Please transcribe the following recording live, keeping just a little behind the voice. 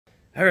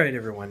All right,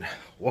 everyone,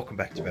 welcome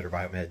back to Better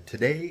Biomed.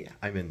 Today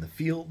I'm in the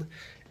field,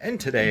 and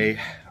today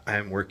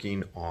I'm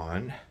working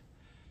on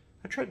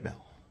a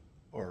treadmill,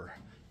 or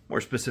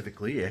more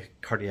specifically, a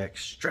cardiac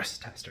stress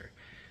tester.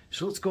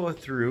 So let's go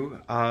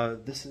through.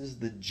 This is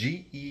the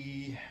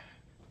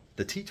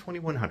the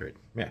T2100.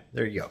 Yeah,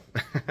 there you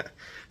go.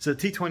 So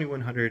the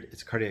T2100,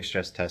 it's a cardiac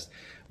stress test.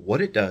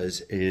 What it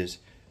does is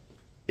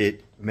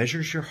it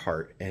measures your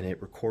heart and it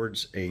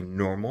records a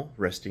normal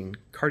resting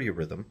cardio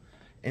rhythm.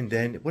 And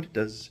then what it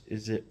does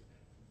is it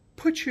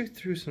puts you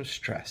through some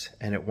stress,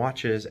 and it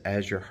watches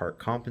as your heart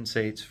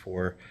compensates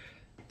for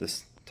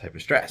this type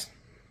of stress.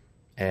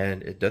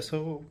 And it does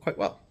so quite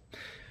well.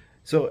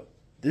 So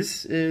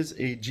this is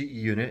a GE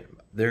unit.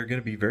 They're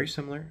going to be very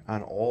similar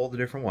on all the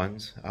different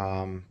ones,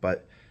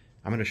 but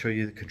I'm going to show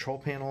you the control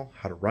panel,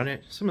 how to run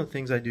it, some of the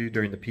things I do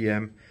during the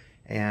PM,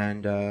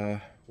 and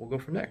we'll go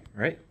from there.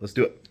 All right, let's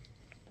do it.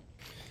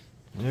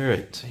 All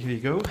right, so here you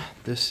go.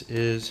 This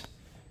is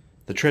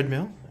the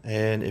treadmill,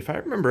 and if I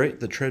remember right,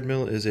 the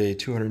treadmill is a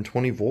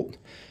 220 volt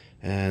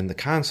and the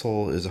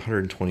console is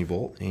 120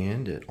 volt,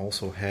 and it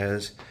also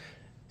has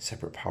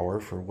separate power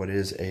for what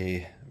is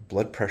a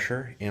blood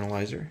pressure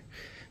analyzer.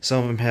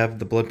 Some of them have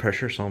the blood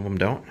pressure, some of them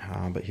don't,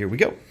 but here we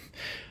go.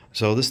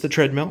 So this is the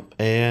treadmill,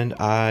 and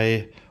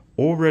I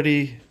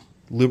already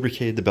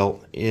lubricated the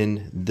belt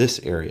in this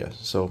area.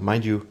 So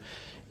mind you,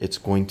 it's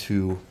going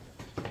to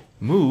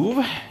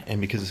move,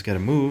 and because it's got to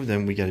move,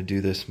 then we got to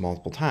do this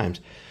multiple times.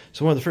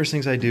 So one of the first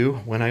things I do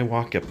when I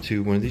walk up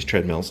to one of these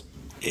treadmills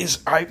is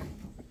I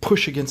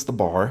push against the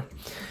bar,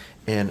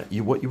 and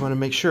what you want to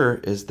make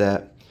sure is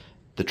that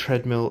the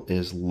treadmill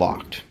is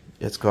locked.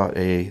 It's got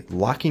a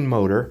locking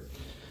motor,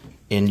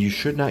 and you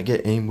should not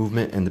get any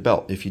movement in the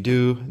belt. If you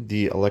do,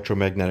 the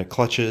electromagnetic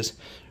clutches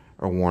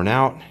are worn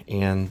out,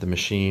 and the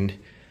machine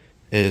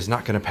is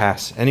not going to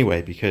pass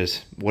anyway,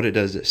 because what it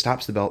does, it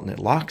stops the belt and it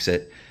locks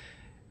it.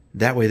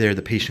 That way there,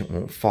 the patient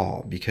won't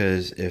fall,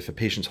 because if a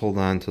patient's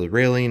holding on to the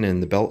railing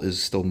and the belt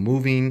is still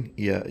moving,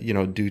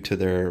 due to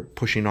their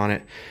pushing on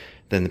it,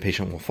 then the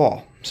patient will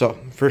fall. So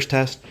first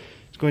test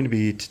is going to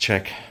be to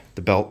check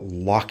the belt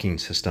locking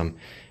system.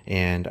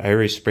 And I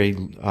already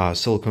sprayed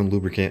silicone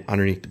lubricant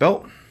underneath the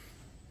belt.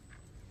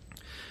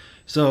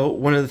 So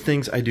one of the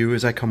things I do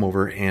is I come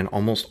over, and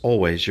almost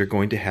always you're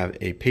going to have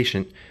a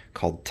patient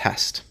called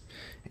test.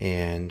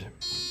 And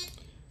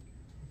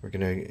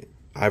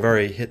I've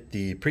already hit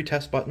the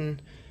pre-test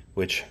button,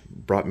 which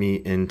brought me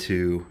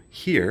into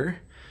here.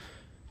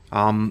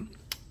 Some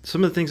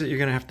of the things that you're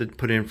going to have to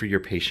put in for your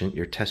patient,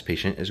 your test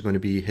patient, is going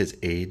to be his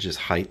age, his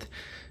height,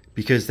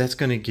 because that's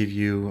going to give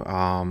you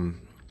a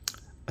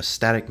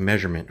static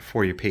measurement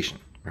for your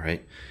patient. All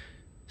right.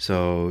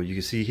 So you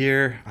can see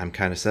here, I'm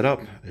kind of set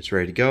up. It's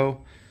ready to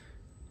go.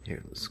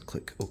 Here, let's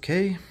click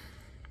OK.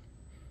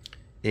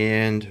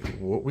 And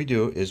what we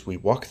do is we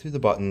walk through the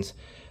buttons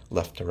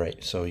left to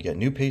right. So you got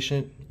new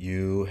patient,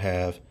 you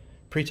have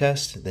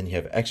pre-test, then you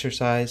have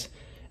exercise,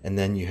 and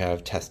then you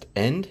have test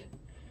end.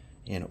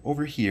 And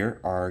over here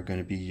are going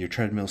to be your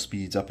treadmill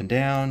speeds up and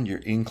down, your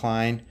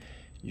incline.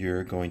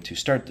 You're going to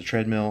start the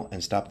treadmill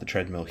and stop the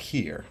treadmill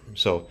here.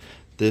 So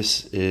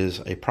this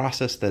is a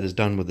process that is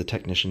done with the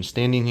technician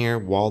standing here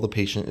while the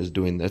patient is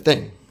doing their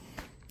thing.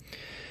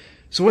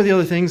 So one of the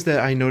other things that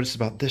I noticed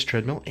about this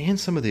treadmill and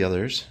some of the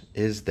others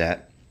is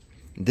that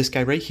this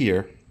guy right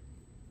here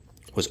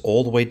was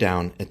all the way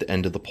down at the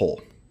end of the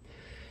pole.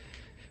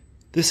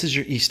 This is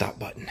your e-stop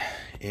button,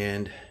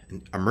 and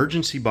an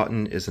emergency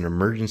button is an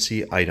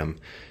emergency item.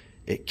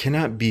 It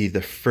cannot be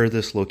the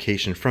furthest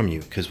location from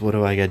you, because what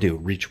do I gotta do?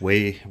 Reach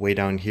way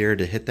down here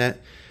to hit that?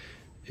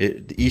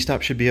 The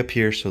e-stop should be up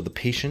here, so the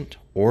patient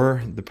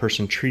or the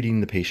person treating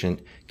the patient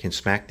can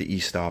smack the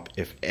e-stop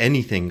if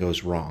anything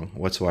goes wrong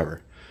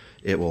whatsoever.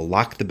 It will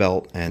lock the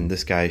belt, and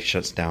this guy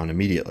shuts down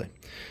immediately.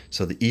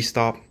 So the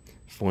e-stop,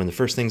 one of the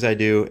first things I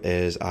do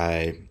is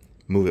I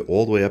move it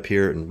all the way up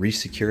here and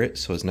re-secure it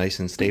so it's nice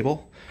and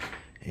stable.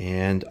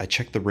 And I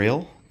check the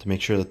rail to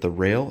make sure that the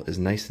rail is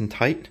nice and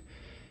tight.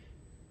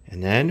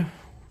 And then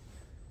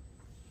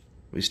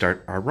we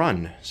start our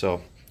run.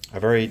 So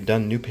I've already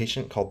done new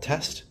patient called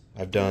test.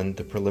 I've done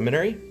the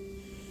preliminary.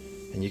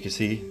 And you can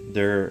see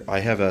there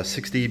I have a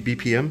 60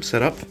 BPM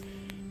set up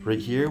right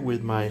here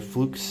with my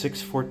Fluke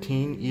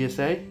 614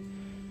 ESA.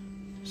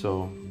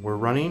 So we're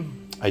running.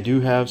 I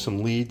do have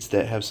some leads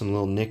that have some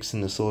little nicks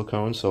in the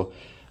silicone, so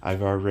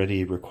I've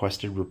already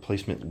requested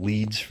replacement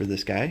leads for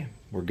this guy.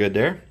 We're good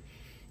there.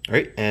 All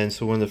right, and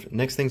so one of the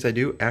next things I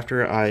do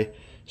after I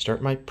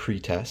start my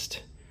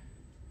pre-test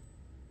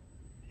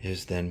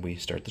is then we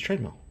start the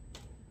treadmill.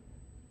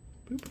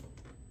 Boop.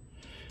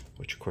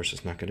 Which of course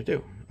it's not going to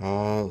do.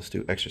 Let's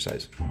do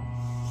exercise.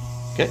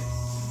 Okay,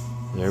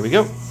 there we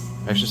go.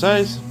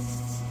 Exercise.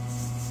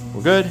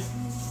 We're good.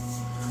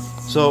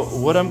 So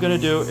what I'm going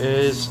to do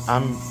is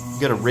I'm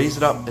going to raise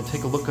it up and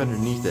take a look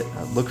underneath it.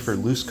 Look for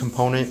loose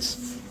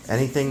components,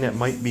 anything that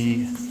might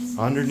be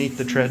underneath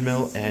the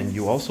treadmill, and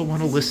you also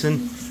want to listen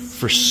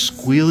for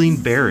squealing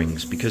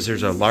bearings, because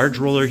there's a large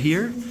roller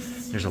here,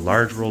 there's a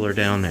large roller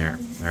down there.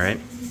 All right.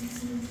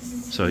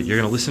 So you're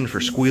going to listen for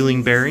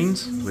squealing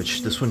bearings,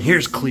 which this one here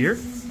is clear.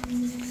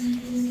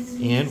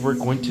 And we're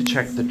going to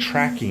check the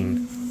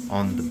tracking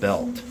on the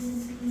belt.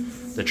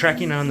 The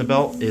tracking on the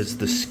belt is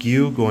the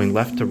skew going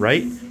left to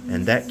right,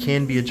 and that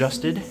can be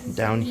adjusted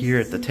down here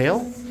at the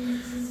tail.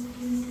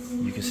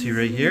 You can see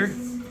right here,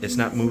 it's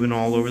not moving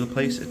all over the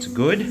place. It's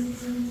good.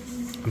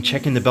 I'm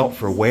checking the belt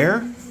for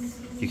wear.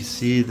 You can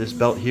see this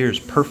belt here is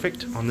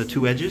perfect on the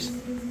two edges.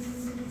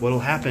 What'll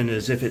happen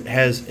is if it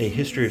has a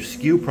history of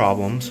skew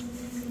problems,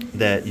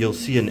 that you'll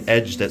see an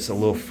edge that's a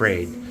little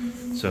frayed.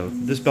 So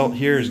this belt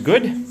here is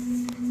good.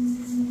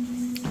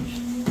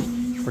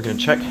 We're going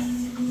to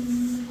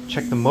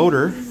check the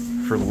motor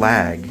for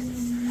lag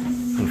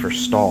and for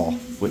stall,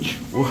 which,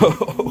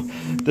 whoa,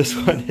 this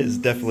one is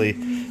definitely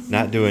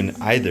not doing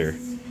either.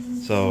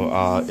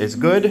 So it's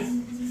good.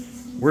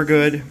 We're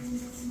good.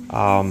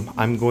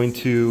 I'm going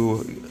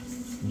to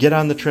get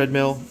on the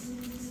treadmill.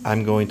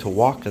 I'm going to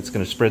walk. That's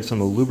going to spread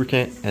some of the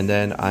lubricant, and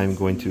then I'm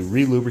going to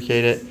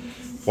re-lubricate it,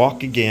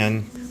 walk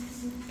again,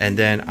 and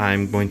then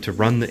I'm going to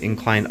run the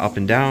incline up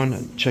and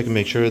down, check and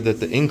make sure that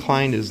the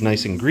incline is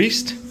nice and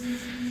greased.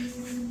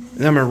 And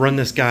then I'm going to run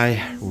this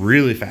guy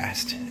really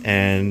fast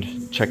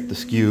and check the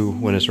skew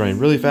when it's running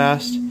really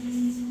fast.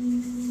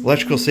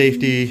 Electrical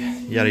safety,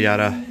 yada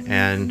yada,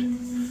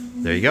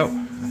 and there you go.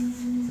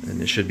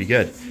 And it should be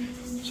good.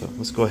 So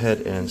let's go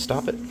ahead and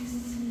stop it.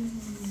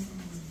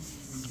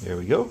 There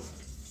we go.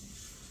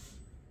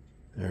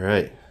 All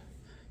right.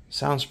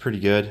 Sounds pretty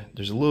good.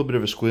 There's a little bit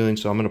of a squealing,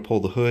 so I'm going to pull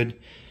the hood,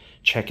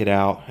 check it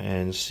out,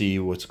 and see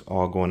what's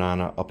all going on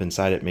up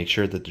inside it. Make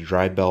sure that the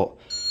drive belt,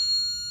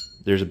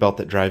 there's a belt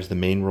that drives the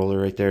main roller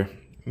right there.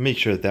 Make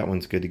sure that that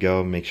one's good to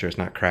go. Make sure it's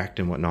not cracked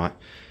and whatnot.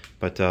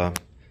 But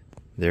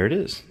there it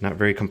is. Not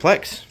very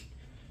complex.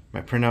 My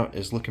printout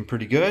is looking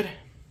pretty good.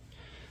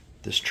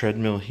 This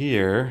treadmill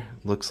here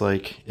looks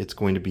like it's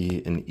going to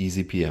be an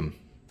easy PM.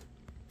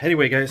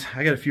 Anyway, guys,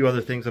 I got a few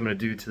other things I'm going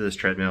to do to this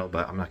treadmill,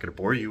 but I'm not going to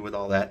bore you with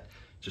all that.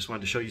 Just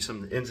wanted to show you some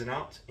of the ins and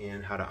outs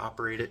and how to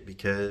operate it,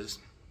 because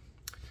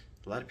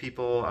a lot of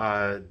people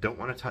don't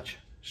want to touch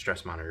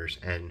stress monitors,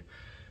 and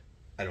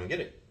I don't get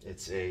it.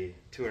 It's a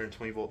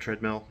 220 volt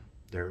treadmill.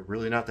 They're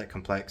really not that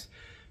complex.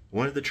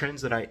 One of the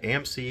trends that I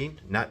am seeing,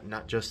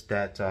 not just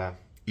that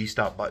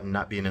e-stop button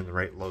not being in the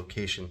right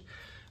location,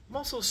 I'm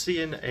also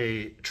seeing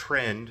a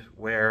trend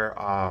where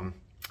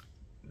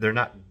they're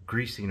not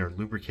greasing or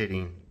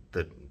lubricating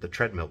the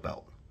treadmill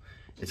belt.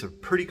 It's a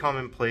pretty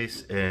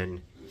commonplace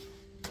in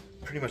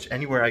pretty much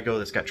anywhere I go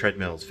that's got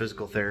treadmills,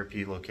 physical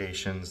therapy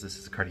locations. This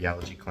is a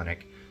cardiology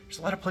clinic. There's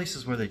a lot of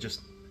places where they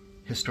just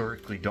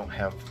historically don't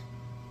have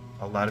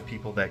a lot of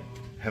people that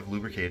have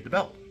lubricated the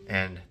belt,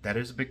 and that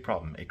is a big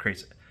problem. It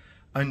creates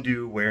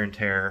undue wear and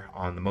tear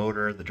on the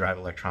motor, the drive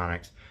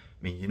electronics.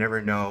 I mean, you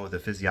never know the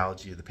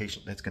physiology of the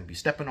patient that's going to be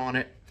stepping on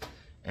it,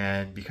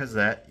 and because of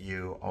that,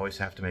 you always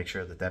have to make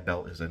sure that that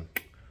belt is in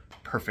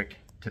perfect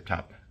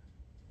tip-top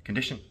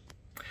condition.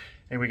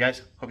 Anyway,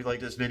 guys, hope you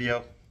liked this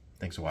video.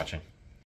 Thanks for watching.